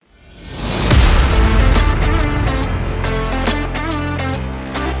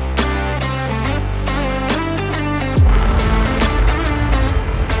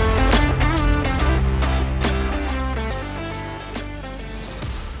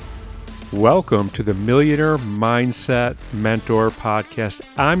Welcome to the Millionaire Mindset Mentor Podcast.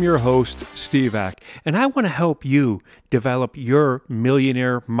 I'm your host, Steve Eck, and I want to help you develop your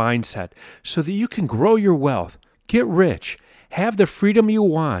millionaire mindset so that you can grow your wealth, get rich, have the freedom you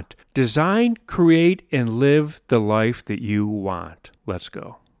want, design, create, and live the life that you want. Let's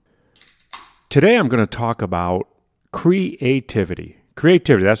go. Today I'm going to talk about creativity.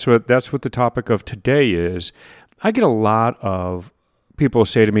 Creativity, that's what the topic of today is. I get a lot of people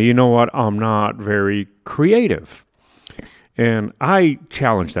say to me, you know what, I'm not very creative. And I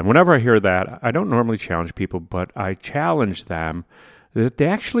challenge them. Whenever I hear that, I don't normally challenge people, but I challenge them that they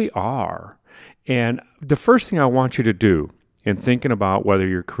actually are. And the first thing I want you to do in thinking about whether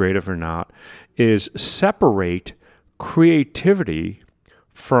you're creative or not is separate creativity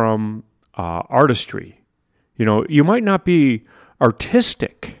from artistry. You know, you might not be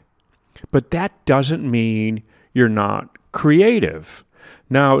artistic, but that doesn't mean you're not creative.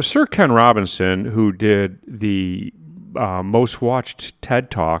 Now, Sir Ken Robinson, who did the most watched TED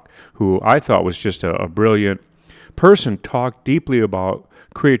Talk, who I thought was just a brilliant person, talked deeply about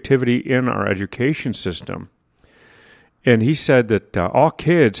creativity in our education system. And he said that all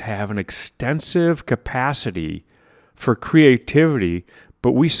kids have an extensive capacity for creativity,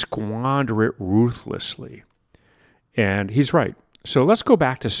 but we squander it ruthlessly. And he's right. So let's go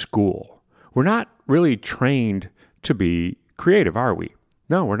back to school. We're not really trained to be creative, are we?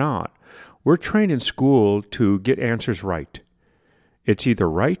 No, we're not. We're trained in school to get answers right. It's either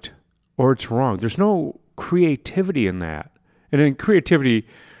right or it's wrong. There's no creativity in that. And in creativity,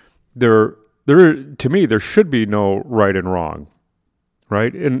 to me, there should be no right and wrong,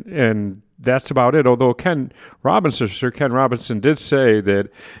 right? And that's about it. Although Sir Ken Robinson did say that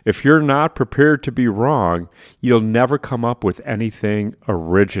if you're not prepared to be wrong, you'll never come up with anything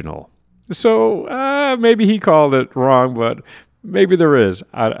original. So maybe he called it wrong, but maybe there is.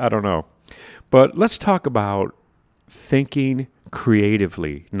 I don't know. But let's talk about thinking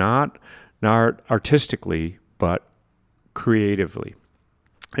creatively, not artistically, but creatively.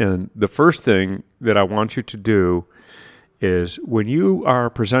 And the first thing that I want you to do is when you are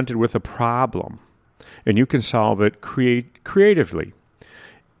presented with a problem and you can solve it creatively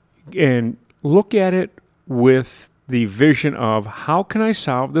and look at it with the vision of how can I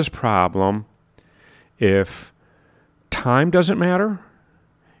solve this problem if time doesn't matter,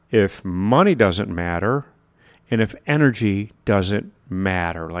 if money doesn't matter, and if energy doesn't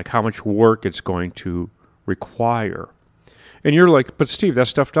matter, like how much work it's going to require. And you're like, but Steve, that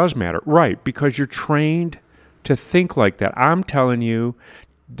stuff does matter. Right, because you're trained to think like that. I'm telling you,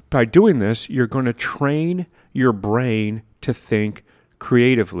 by doing this, you're going to train your brain to think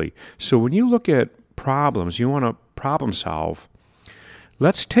creatively. So when you look at problems, you want to problem solve,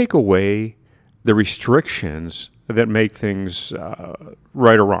 let's take away the restrictions that make things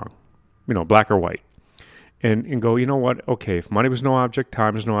right or wrong, black or white, and go, you know what, okay, if money was no object,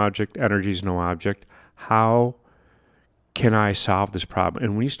 time is no object, energy is no object, how can I solve this problem?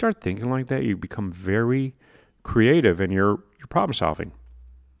 And when you start thinking like that, you become very creative in your problem solving.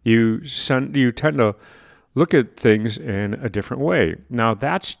 You tend to look at things in a different way. Now,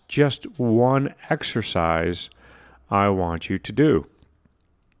 that's just one exercise I want you to do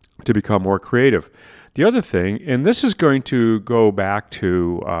to become more creative. The other thing, and this is going to go back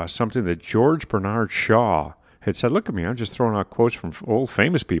to something that George Bernard Shaw had said. Look at me, I'm just throwing out quotes from old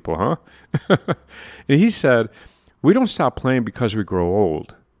famous people, huh? And he said, we don't stop playing because we grow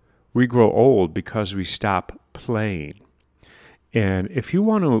old. We grow old because we stop playing. And if you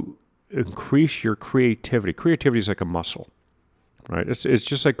want to increase your creativity is like a muscle, right? It's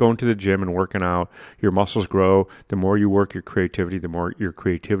just like going to the gym and working out. Your muscles grow. The more you work your creativity, the more your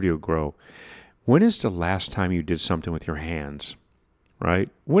creativity will grow. When is the last time you did something with your hands, right?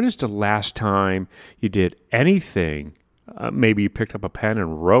 When is the last time you did anything? Maybe you picked up a pen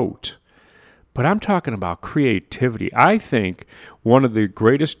and wrote. But I'm talking about creativity. I think one of the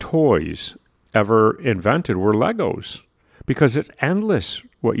greatest toys ever invented were Legos because it's endless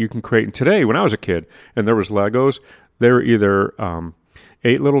what you can create. And today, when I was a kid and there was Legos, they were either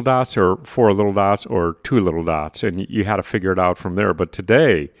 8 little dots or 4 little dots or 2 little dots, and you had to figure it out from there. But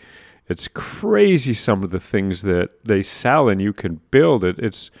today, it's crazy some of the things that they sell and you can build it.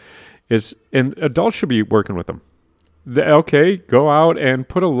 And adults should be working with them. Go out and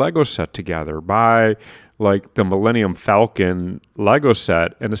put a Lego set together. Buy like the Millennium Falcon Lego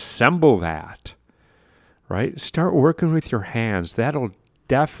set and assemble that, right? Start working with your hands. That'll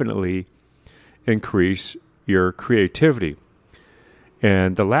definitely increase your creativity.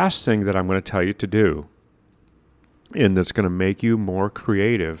 And the last thing that I'm going to tell you to do, and that's going to make you more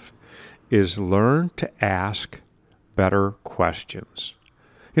creative, is learn to ask better questions.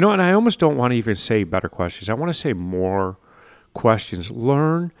 And I almost don't want to even say better questions. I want to say more questions.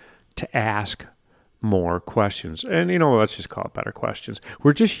 Learn to ask more questions. And, let's just call it better questions.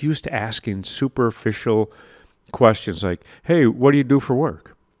 We're just used to asking superficial questions like, hey, what do you do for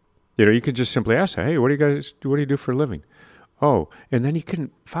work? You could just simply ask, hey, what do you do for a living? Oh, and then you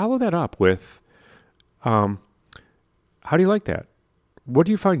can follow that up with, how do you like that? What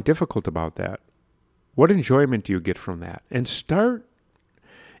do you find difficult about that? What enjoyment do you get from that? And start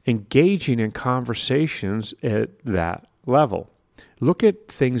engaging in conversations at that level. Look at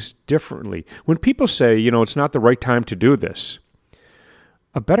things differently. When people say, it's not the right time to do this,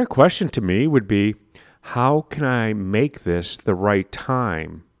 a better question to me would be, how can I make this the right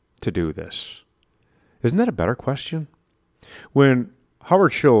time to do this? Isn't that a better question? When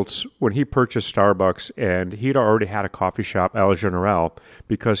Howard Schultz, when he purchased Starbucks, and he'd already had a coffee shop, El General,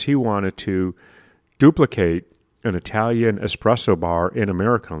 because he wanted to duplicate an Italian espresso bar in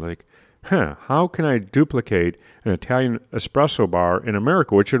America. Like, how can I duplicate an Italian espresso bar in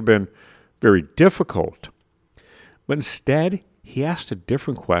America, which would have been very difficult? But instead, he asked a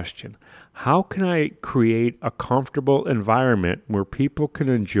different question. How can I create a comfortable environment where people can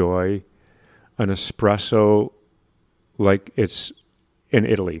enjoy an espresso like it's in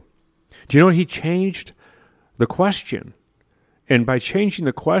Italy? Do you know he changed the question? And by changing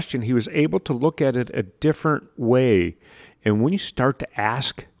the question, he was able to look at it a different way. And when you start to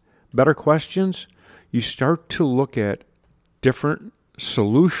ask better questions, you start to look at different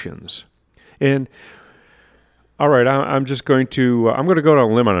solutions. And all right, I'm going to go on a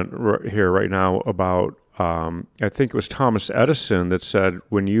limb on it here right now about, I think it was Thomas Edison that said,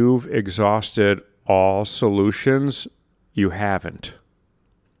 when you've exhausted all solutions, you haven't,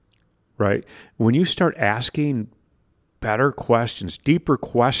 right? When you start asking better questions, deeper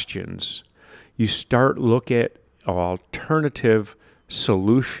questions, you start look at alternative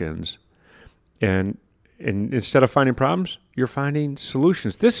solutions, and instead of finding problems, you're finding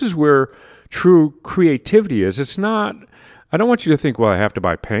solutions. This is where true creativity is. It's not, I don't want you to think, well, I have to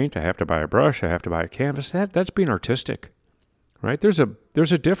buy paint, I have to buy a brush, I have to buy a canvas. That's being artistic, right? There's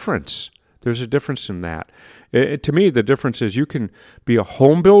a difference. There's a difference in that. To me, the difference is you can be a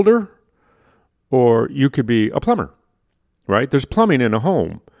home builder or you could be a plumber, right? There's plumbing in a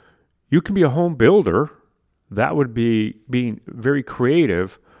home. You can be a home builder. That would be being very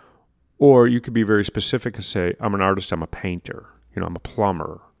creative. Or you could be very specific and say, I'm an artist, I'm a painter, I'm a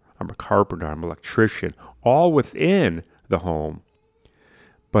plumber, I'm a carpenter, I'm an electrician, all within the home.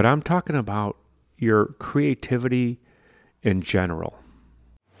 But I'm talking about your creativity in general.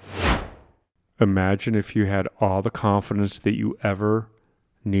 Imagine if you had all the confidence that you ever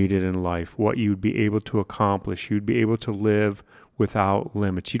needed in life, what you'd be able to accomplish. You'd be able to live without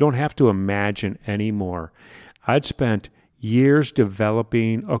limits. You don't have to imagine anymore. I'd spent years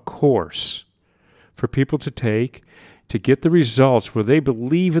developing a course for people to take to get the results where they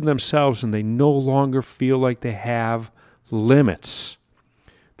believe in themselves and they no longer feel like they have limits.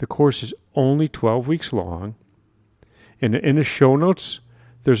 The course is only 12 weeks long. And in the show notes,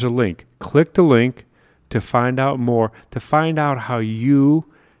 there's a link. Click the link to find out more, to find out how you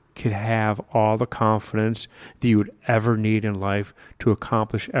could have all the confidence that you would ever need in life to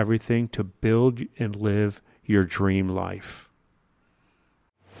accomplish everything, to build and live your dream life.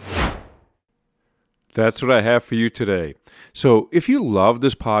 That's what I have for you today. So if you love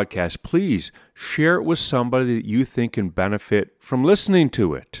this podcast, please share it with somebody that you think can benefit from listening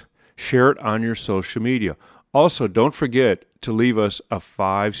to it. Share it on your social media. Also, don't forget to leave us a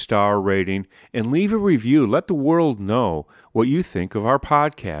 5-star rating and leave a review. Let the world know what you think of our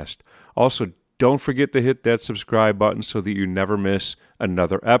podcast. Also, don't forget to hit that subscribe button so that you never miss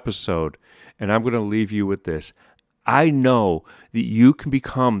another episode. And I'm going to leave you with this. I know that you can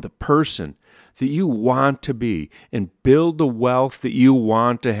become the person that you want to be and build the wealth that you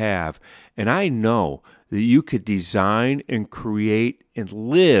want to have. And I know that you could design and create and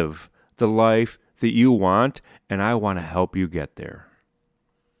live the life that you want, and I want to help you get there.